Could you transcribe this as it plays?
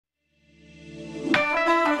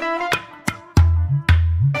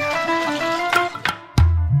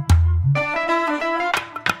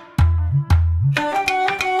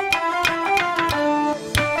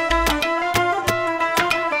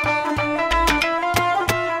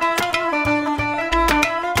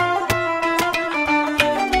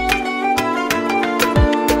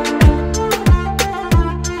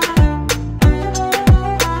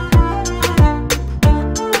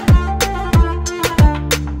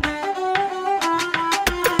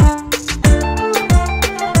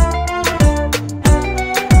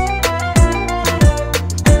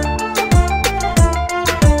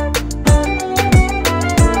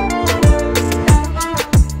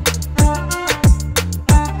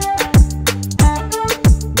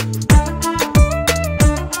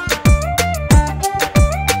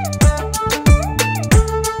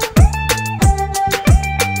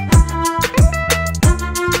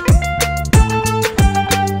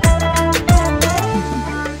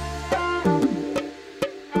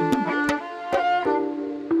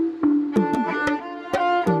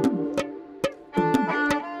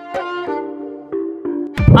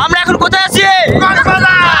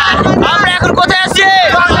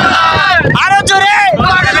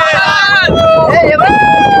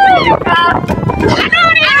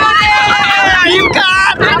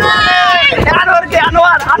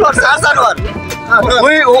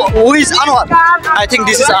I think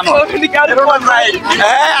this is Anwar.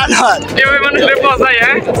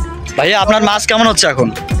 ভাইয়া আপনার মাছ কেমন হচ্ছে এখন?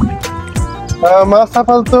 মাছ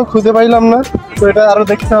আপাতত খুঁজে পাইলাম না, তো এটা আরো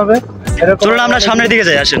দেখতে হবে। চলুন আমরা সামনের দিকে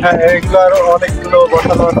যাই, আসেন। হ্যাঁ, এগুলো আরো অনেকগুলো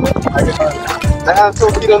বসানো আছে, আগে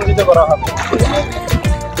অতিরঞ্জিত করা হবে।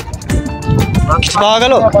 পাওয়া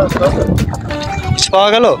গেল? পাওয়া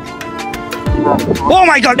গেল? Oh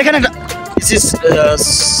my God! This is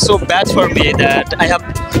so bad for me that I have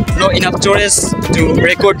no enough tourists to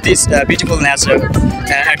record this beautiful nature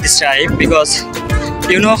at this time, because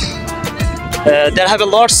you know there have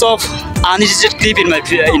lots of unedited clip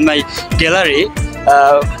in my gallery.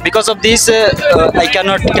 Because of this, I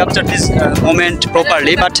cannot capture this moment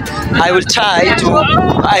properly. But I will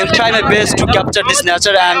try my best to capture this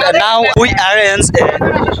nature. And now we arrange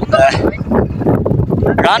a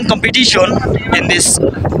run competition in this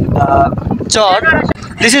chart.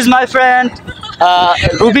 This is my friend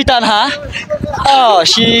Ruby Tanha. Oh,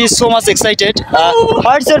 she is so much excited.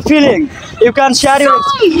 What's your feeling? You can share your.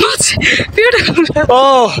 So much beautiful.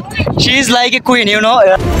 Oh, she is like a queen, you know.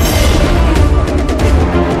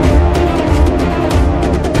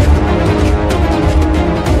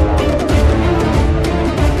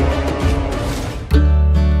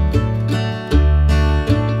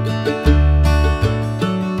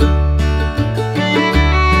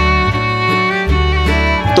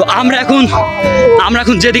 তো আমরা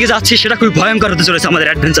এখন যেদিকে যাচ্ছি সেটা খুব ভয়ঙ্কর হতে চলেছে আমাদের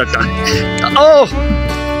অ্যাডভেঞ্চারটা।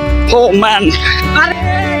 ও man,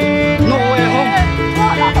 no way home.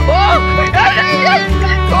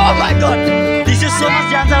 Oh my God, this is so much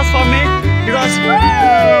dangerous for me because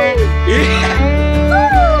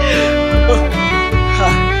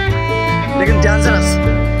dangerous.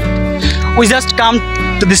 We just come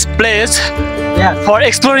to this place for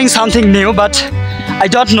exploring something new, but I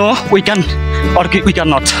don't know we can or we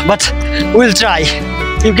cannot, but we'll try.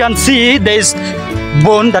 You can see there is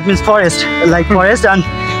bone, that means forest, like forest, and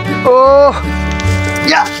oh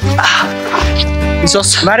yeah, this was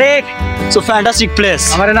so fantastic place.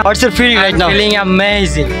 What's your feeling right now? Feeling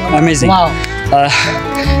amazing. Wow.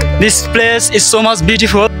 This place is so much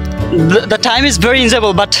beautiful. The time is very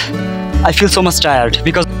enjoyable, but I feel so much tired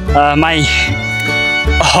because my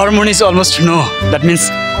hormone is almost low. That means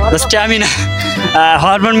the stamina.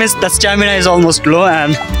 Hormone means the stamina is almost low,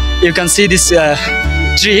 and you can see this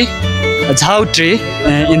tree, a Jhau tree,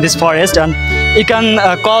 in this forest, and you can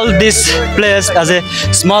call this place as a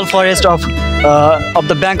small forest of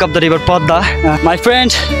the bank of the river Podda. My friend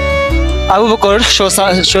Abu Bakr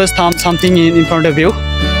shows something in front of you.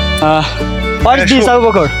 What is this, Abu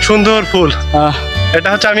Bakr? সুন্দর ফুল। এটা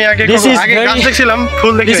হচ্ছে আমি আগে গাছ দেখছিলাম,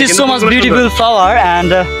 ফুল দেখি। This is so much beautiful flower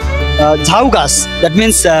and Jhau gas. That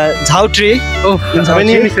means Jhau tree.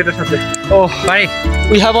 Oh,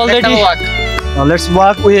 we have already. Let's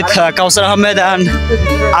walk with Kausar Ahmed and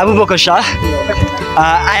Abu Bakr Shah.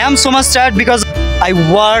 I am so much tired because I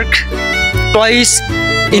work twice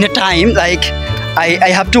in a time. Like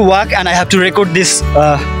I have to work and I have to record this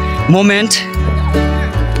moment